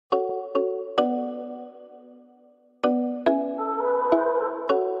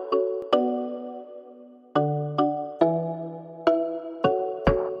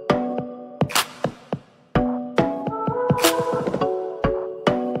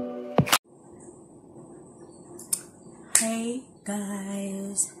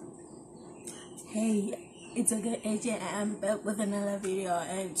guys, hey, it's again AJ. I'm back with another video,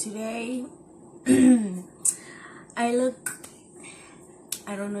 and today I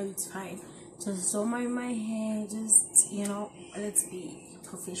don't know, it's fine, just don't mind my hair, just let's be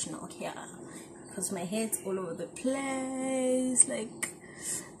professional here, because my hair's all over the place. Like,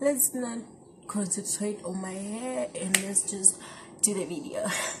 let's not concentrate on my hair and let's just do the video.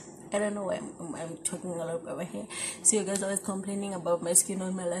 I don't know why I'm talking a lot about my hair. So you guys always complaining about my skin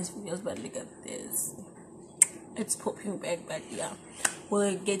on my last videos, but look at this, it's popping back. But yeah,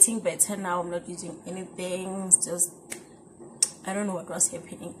 we're getting better now. I'm not using anything, it's just I don't know what was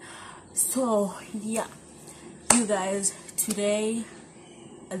happening. So yeah, you guys, today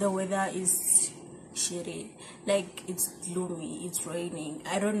the weather is shitty. Like, it's gloomy, it's raining.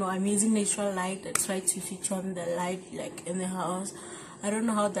 I don't know, I'm using natural light. I tried to switch on the light like in the house. I don't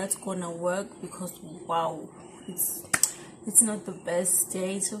know how that's gonna work, because wow, it's not the best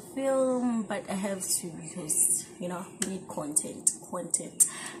day to film, but I have to, because we need content.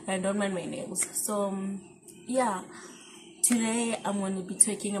 I don't mind my nails. So yeah, today I'm going to be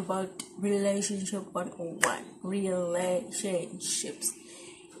talking about relationship 101. Relationships.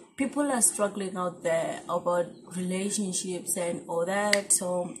 People are struggling out there about relationships and all that,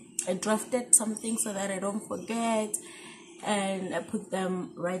 so I drafted something so that I don't forget, and I put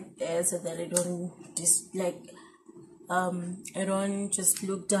them right there so that I don't I don't just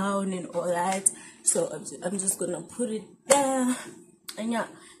look down and all that. So I'm just gonna put it there. And yeah,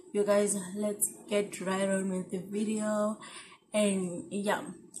 you guys, let's get right on with the video. And yeah,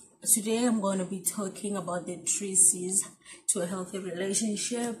 today I'm gonna be talking about the 3 C's to a healthy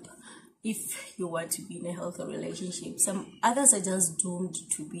relationship. If you want to be in a healthy relationship, some others are just doomed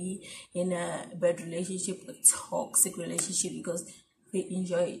to be in a bad relationship, a toxic relationship, because they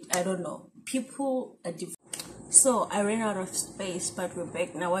enjoy it. I don't know, people are different. So I ran out of space, but we're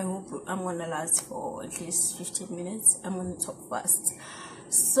back now. I hope I'm gonna last for at least 15 minutes. I'm gonna talk fast.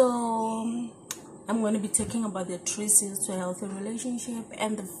 So I'm going to be talking about the 3 C's to a healthy relationship,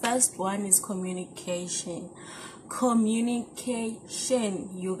 and the first one is communication. Communication,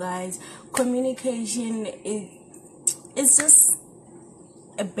 you guys. Communication is just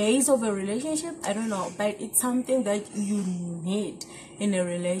a base of a relationship. I don't know, but it's something that you need in a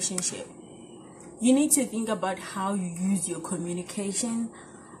relationship. You need to think about how you use your communication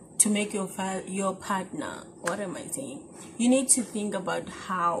to make your partner, what am I saying? You need to think about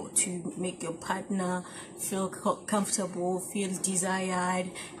how to make your partner feel comfortable, feel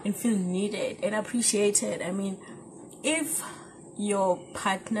desired, and feel needed and appreciated. I mean, if your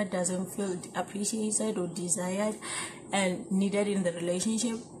partner doesn't feel appreciated or desired and needed in the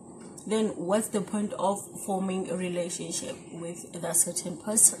relationship, then what's the point of forming a relationship with that certain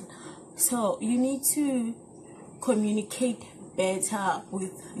person? So you need to communicate better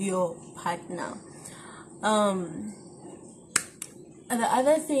with your partner. The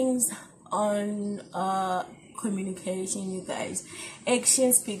other things on communication, you guys,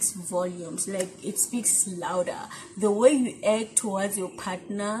 action speaks volumes. Like, it speaks louder. The way you act towards your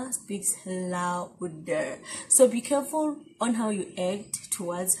partner speaks louder. So be careful on how you act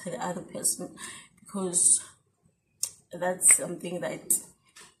towards the other person, because that's something that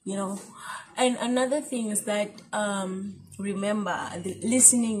And another thing is that remember,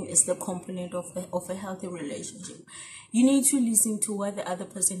 listening is the component of a healthy relationship. You need to listen to what the other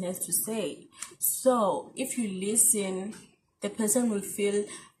person has to say. So if you listen, the person will feel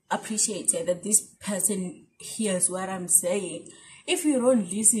appreciated, that this person hears what I'm saying. If you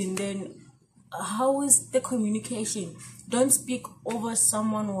don't listen, then how is the communication? Don't speak over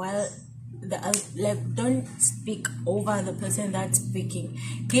someone while don't speak over the person that's speaking.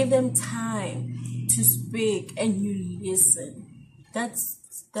 Give them time to speak and you listen. That's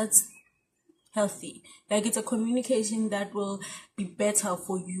healthy. Like, it's a communication that will be better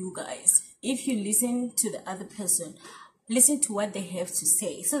for you guys. If you listen to the other person, listen to what they have to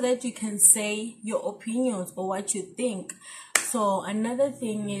say, so that you can say your opinions or what you think. So another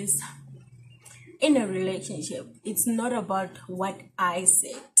thing is, in a relationship, it's not about what I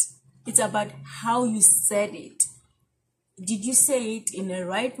said. It's about how you said it. Did you say it in a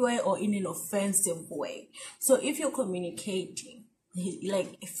right way or in an offensive way? So if you're communicating,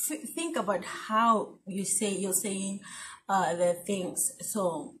 think about how you're saying the things.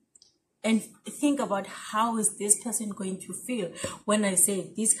 So, and think about how is this person going to feel when I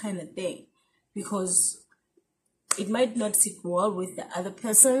say this kind of thing, because it might not sit well with the other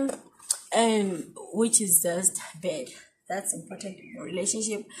person, and which is just bad. That's important in a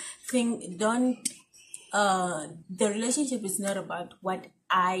relationship. Don't the relationship is not about what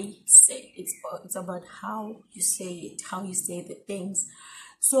I say. It's about how you say it, how you say the things.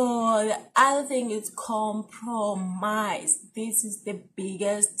 So the other thing is compromise. This is the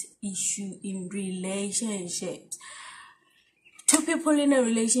biggest issue in relationships. Two people in a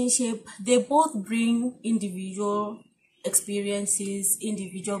relationship, they both bring individual experiences,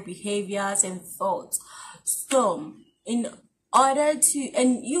 individual behaviors and thoughts. So in order to,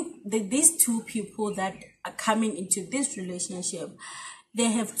 these two people that are coming into this relationship,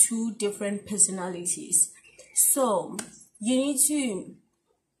 they have two different personalities. So you need to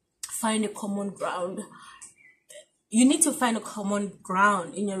find a common ground. You need to find a common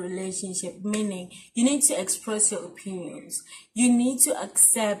ground in your relationship, meaning you need to express your opinions. You need to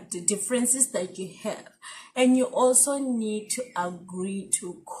accept the differences that you have. And you also need to agree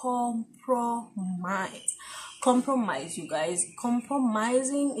to compromise. Compromise, you guys.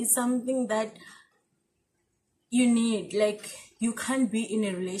 Compromising is something that you need. Like, you can't be in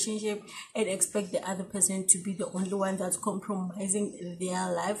a relationship and expect the other person to be the only one that's compromising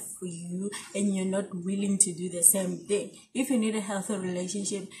their life for you, and you're not willing to do the same thing. If you need a healthy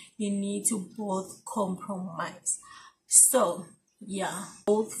relationship, you need to both compromise. So yeah,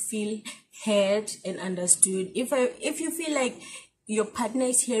 both feel heard and understood. If you feel like your partner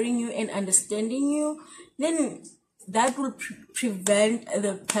is hearing you and understanding you, then that will prevent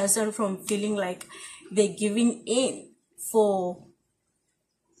the person from feeling like they're giving in for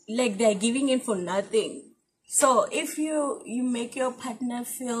nothing. So if you make your partner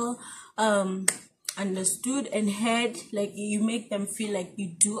feel understood and heard, like you make them feel like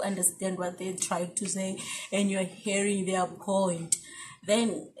you do understand what they're trying to say and you're hearing their point,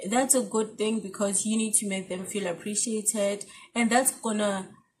 then that's a good thing, because you need to make them feel appreciated. And that's gonna,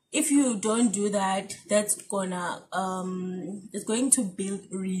 if you don't do that, that's gonna it's going to build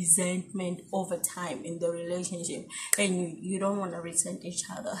resentment over time in the relationship, and you don't want to resent each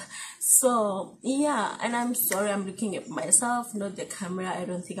other. So yeah, and I'm sorry, I'm looking at myself, not the camera. I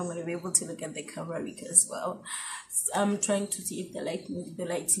don't think I'm going to be able to look at the camera because, well, I'm trying to see if the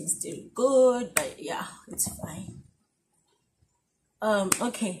lighting is still good, but yeah, it's fine.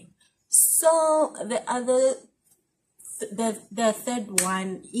 Okay, so the third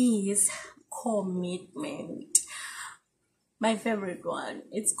one is commitment. My favorite one.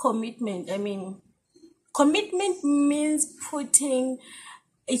 It's commitment. I mean, commitment means putting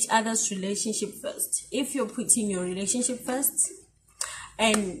each other's relationship first. If you're putting your relationship first,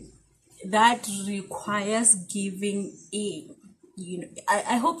 and that requires giving in.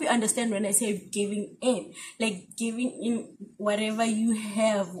 I hope you understand when I say giving in, like giving in whatever you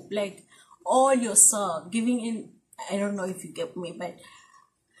have, like all yourself, giving in. I don't know if you get me, but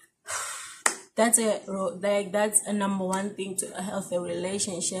that's a number one thing to a healthy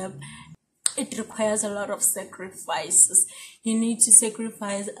relationship. It requires a lot of sacrifices. You need to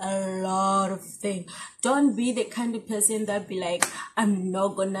sacrifice a lot of things. Don't be the kind of person that be like, I'm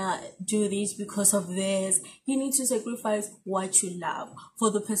not gonna do this because of this. You need to sacrifice what you love for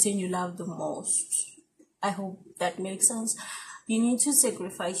the person you love the most. I hope that makes sense. You need to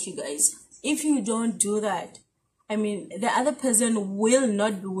sacrifice, you guys. If you don't do that, I mean, the other person will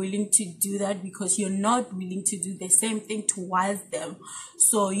not be willing to do that because you're not willing to do the same thing towards them.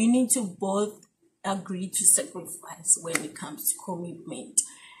 So you need to both agree to sacrifice when it comes to commitment.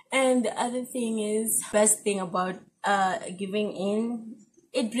 And the other thing is, best thing about giving in,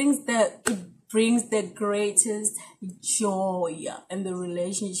 it brings the greatest joy in the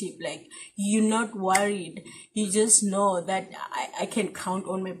relationship. Like, you're not worried. You just know that I can count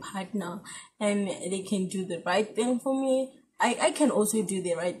on my partner and they can do the right thing for me. I can also do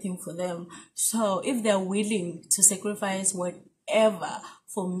the right thing for them. So if they're willing to sacrifice whatever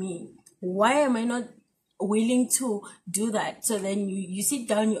for me, why am I not willing to do that? So then you sit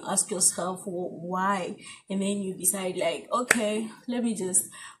down, you ask yourself why, and then you decide, like, okay, let me just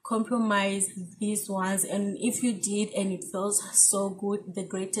compromise these ones. And if you did and it feels so good, the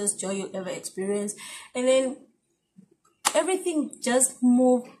greatest joy you'll ever experience, and then everything just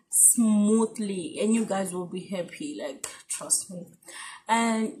move smoothly and you guys will be happy, like, trust me.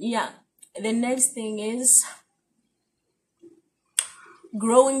 And yeah, the next thing is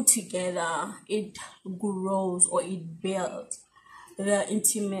growing together. It grows, or it builds the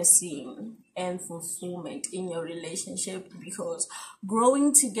intimacy and fulfillment in your relationship, because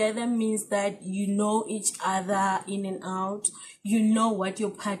growing together means that you know each other in and out. You know what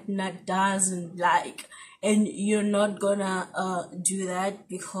your partner doesn't like, and you're not gonna do that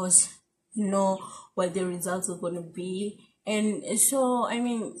because you know what the results are gonna be. And so, I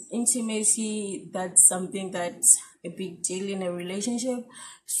mean, intimacy, that's something that's a big deal in a relationship.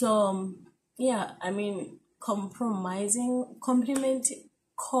 So yeah, I mean, commitment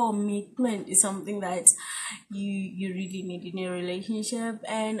is something that you really need in a relationship.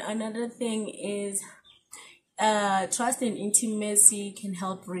 And another thing is trust and intimacy can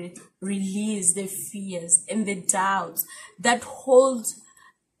help release the fears and the doubts that hold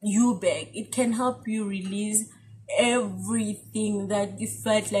you back. It can help you release everything that you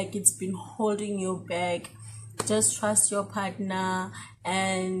felt like it's been holding you back. Just trust your partner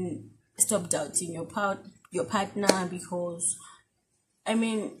and stop doubting your partner, because I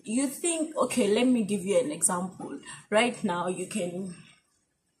mean, you think, okay, let me give you an example. Right now, you can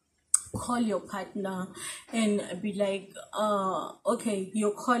call your partner and be like, okay,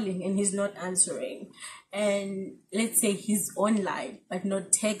 you're calling and he's not answering. And let's say he's online but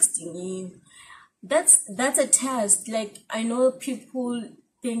not texting you. That's a test. Like, I know people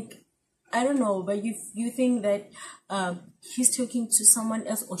think, I don't know, but you think that he's talking to someone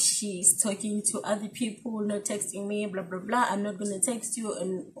else, or she's talking to other people, not texting me, blah blah blah. I'm not gonna text you,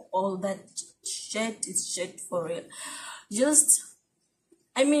 and all that shit is shit for real. Just,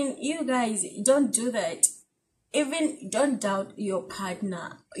 I mean, you guys don't do that. Even don't doubt your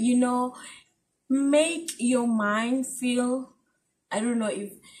partner. Make your mind feel. I don't know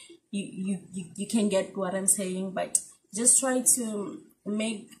if you can get what I'm saying, but just try to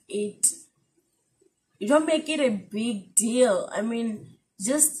make it. You don't make it a big deal. I mean,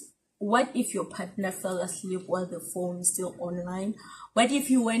 just what if your partner fell asleep while the phone is still online? What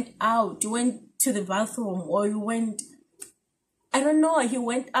if you went out, you went to the bathroom, or you went, I don't know, he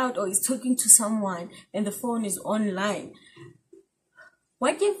went out or he's talking to someone and the phone is online?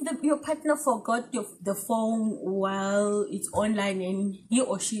 What if your partner forgot the phone while it's online and he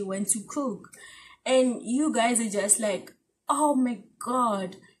or she went to cook? And you guys are just like, oh my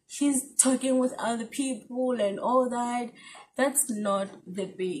God, she's talking with other people and all that. That's not the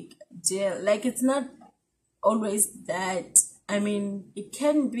big deal. Like, it's not always that. I mean, it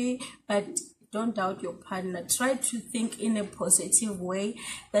can be, but don't doubt your partner. Try to think in a positive way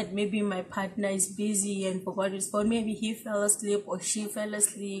that maybe my partner is busy and forgot his phone. Maybe he fell asleep or she fell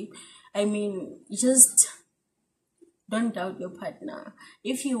asleep. I mean, just don't doubt your partner.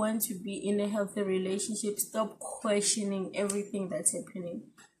 If you want to be in a healthy relationship, stop questioning everything that's happening.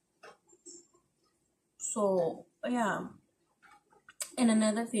 So, yeah. And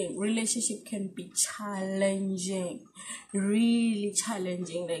another thing, relationship can be challenging, really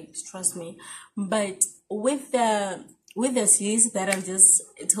challenging, like, trust me. But with the series that I've just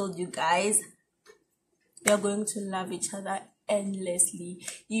told you guys, you're going to love each other endlessly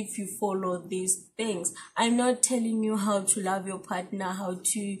if you follow these things. I'm not telling you how to love your partner, how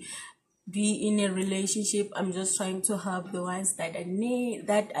to be in a relationship. I'm just trying to help the ones that are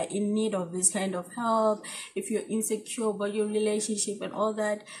in need of this kind of help. If you're insecure about your relationship and all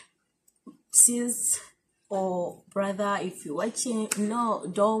that, sis or brother, if you're watching, no,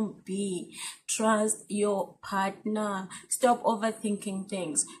 don't be. Trust your partner. Stop overthinking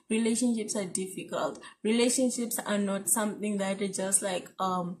things. Relationships are difficult. Relationships are not something that are just like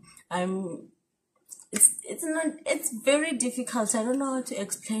it's very difficult. I don't know how to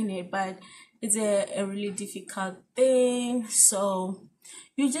explain it, but it's a really difficult thing. So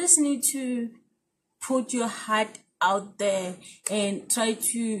you just need to put your heart out there and try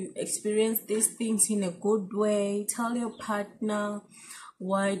to experience these things in a good way. Tell your partner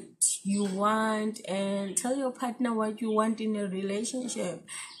what you want, and tell your partner what you want in a relationship.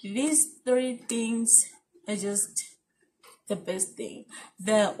 These three things are just the best thing.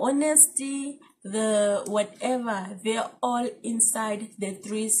 The honesty, the whatever, they're all inside the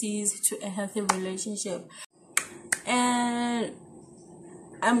 3 C's to a healthy relationship. And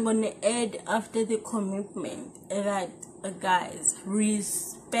I'm gonna add, after the commitment, that guys,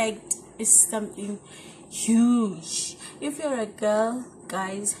 respect is something huge. If you're a girl,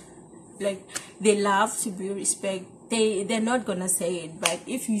 guys, like, they love to be respected. They're not gonna say it, but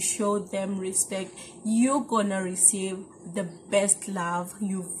if you show them respect, you're gonna receive the best love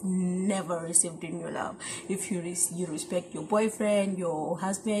you've never received in your life. If you respect your boyfriend, your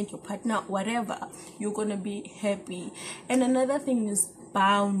husband, your partner, whatever, you're gonna be happy. And another thing is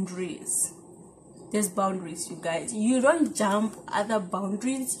boundaries. There's boundaries, you guys. You don't jump other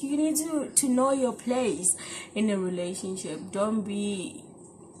boundaries. You need to know your place in a relationship. Don't be,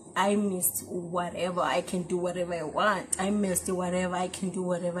 I missed whatever, I can do whatever I want. I missed whatever, I can do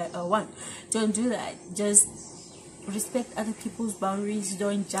whatever I want. Don't do that. Just respect other people's boundaries.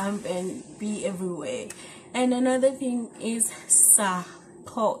 Don't jump and be everywhere. And another thing is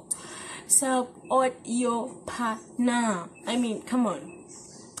support. Support your partner. I mean, come on.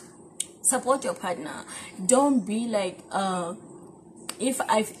 Support your partner. Don't be like, if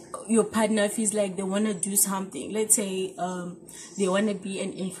your partner feels like they want to do something, let's say they want to be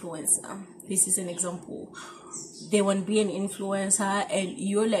an influencer, this is an example, they want to be an influencer, and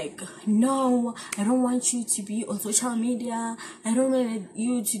you're like, no, I don't want you to be on social media, I don't want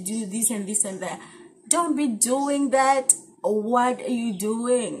you to do this and this and that. Don't be doing that. What are you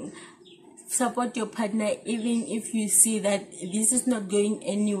doing? Support your partner even if you see that this is not going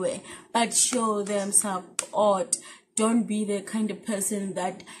anywhere, but show them support. Don't be the kind of person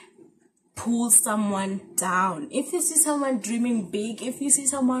that pulls someone down. If you see someone dreaming big, if you see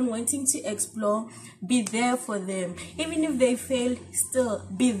someone wanting to explore, be there for them. Even if they fail, still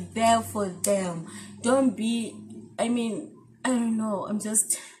be there for them. Don't be, I don't know,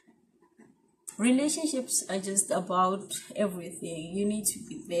 relationships are just about everything. You need to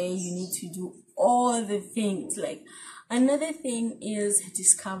be there, you need to do all the things. Like, another thing is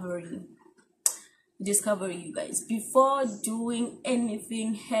discovery, you guys. Before doing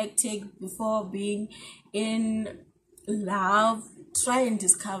anything hectic, before being in love, try and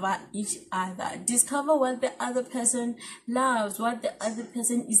discover each other. Discover what the other person loves, what the other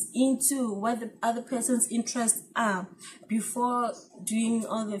person is into, what the other person's interests are before doing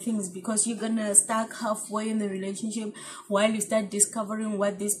all the things, because you're gonna stuck halfway in the relationship while you start discovering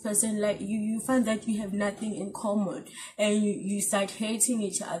what this person like. You find that you have nothing in common, and you start hating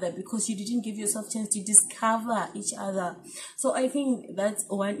each other because you didn't give yourself a chance to discover each other. So I think that's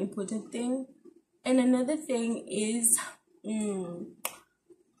one important thing. And another thing is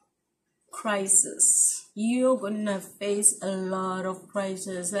crisis. You're gonna face a lot of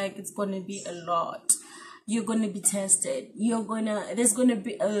crisis. Like, it's gonna be a lot. You're gonna be tested. There's gonna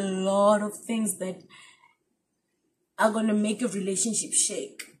be a lot of things that are gonna make a relationship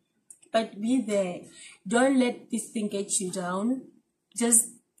shake. But be there. Don't let this thing get you down. Just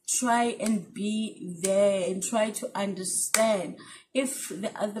try and be there and try to understand. If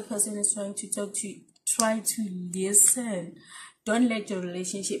the other person is trying to talk to you, try to listen. Don't let your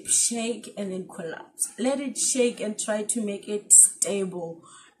relationship shake and then collapse. Let it shake and try to make it stable.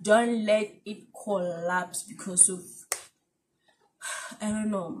 Don't let it collapse because of, I don't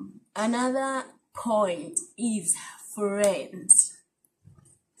know. Another point is friends.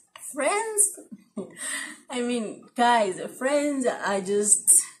 Friends, guys, friends are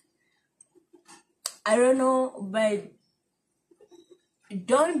just, I don't know, but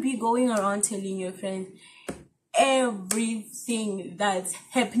don't be going around telling your friends everything that's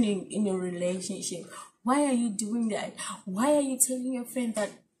happening in your relationship. Why are you doing that? Why are you telling your friend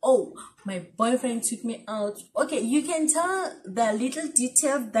that, oh, my boyfriend took me out? Okay, you can tell the little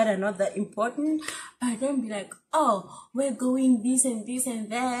details that are not that important, but don't be like, oh, we're going this and this and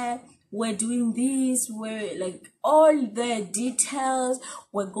that, we're doing this, we're like all the details,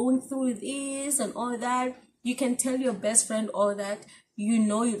 we're going through this and all that. You can tell your best friend all that.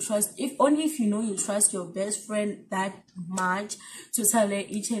 You trust, if you know you trust your best friend that much to tell her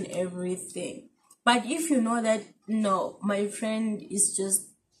each and everything. But if you know that, no, my friend is just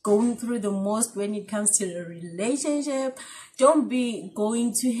going through the most when it comes to the relationship, don't be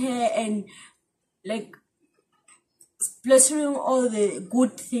going to her and like splattering all the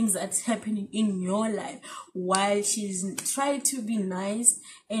good things that's happening in your life while she's trying to be nice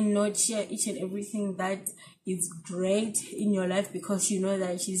and not share each and everything that is great in your life, because you know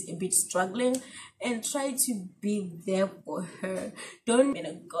that she's a bit struggling, and try to be there for her. Don't be in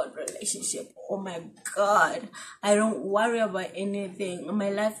a God relationship. Oh my God, I don't worry about anything. My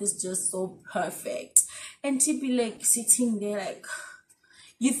life is just so perfect. And to be like sitting there like,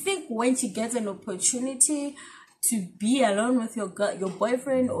 you think when she gets an opportunity to be alone with your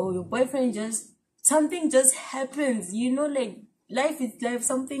boyfriend, or your boyfriend something just happens, like life is life,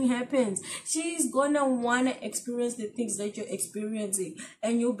 something happens, she's gonna wanna experience the things that you're experiencing,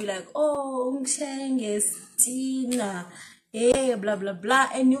 and you'll be like, oh, Tina, hey, blah blah blah,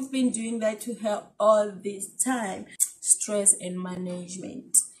 and you've been doing that to her all this time. Stress and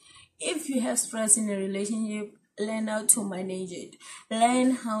management. If you have stress in a relationship, learn how to manage it.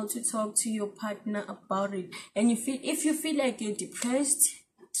 Learn how to talk to your partner about it. And if you feel like you're depressed,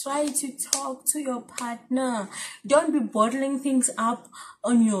 try to talk to your partner. Don't be bottling things up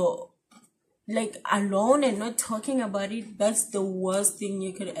on your alone and not talking about it. That's the worst thing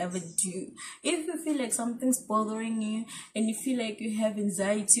you could ever do. If you feel like something's bothering you and you feel like you have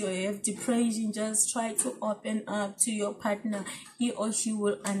anxiety or you have depression, just try to open up to your partner. He or she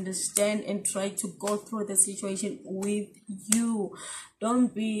will understand and try to go through the situation with you.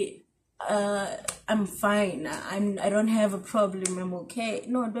 Don't be I'm fine, I don't have a problem, I'm okay.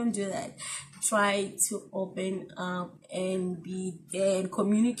 No, don't do that. Try to open up and be there and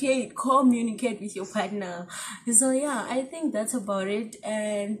communicate with your partner. So yeah, I think that's about it,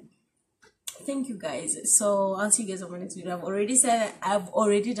 and thank you guys. So I'll see you guys on my next video. I've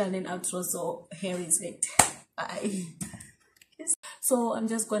already done an outro, so here is it. Bye. So I'm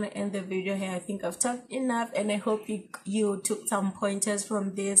just gonna end the video here. I think I've talked enough, and I hope you took some pointers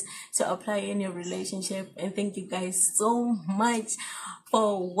from this to apply in your relationship. And thank you guys so much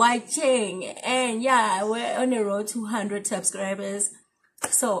for watching. And yeah, we're on the road to 100 subscribers,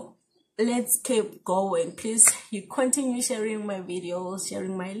 so let's keep going. Please, you continue sharing my videos,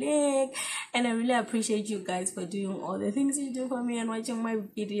 sharing my link, and I really appreciate you guys for doing all the things you do for me and watching my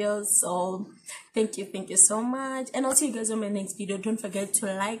videos. So thank you so much, and I'll see you guys on my next video. Don't forget to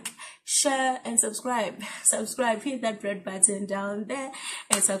like, share, and subscribe. Hit that red button down there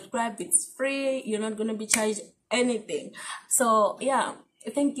and subscribe. It's free. You're not gonna be charged anything. So yeah,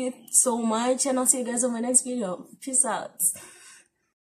 thank you so much, and I'll see you guys on my next video. Peace out.